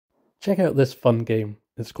Check out this fun game.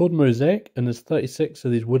 It's called Mosaic, and there's 36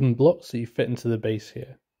 of these wooden blocks that you fit into the base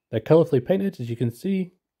here. They're colourfully painted, as you can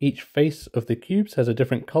see. Each face of the cubes has a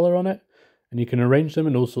different colour on it, and you can arrange them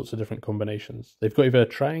in all sorts of different combinations. They've got either a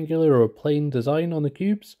triangular or a plain design on the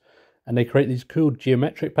cubes, and they create these cool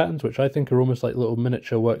geometric patterns, which I think are almost like little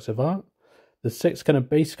miniature works of art. There's 6 kind of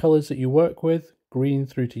base colours that you work with, green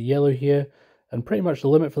through to yellow here, and pretty much the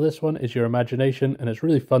limit for this one is your imagination, and it's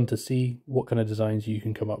really fun to see what kind of designs you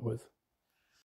can come up with.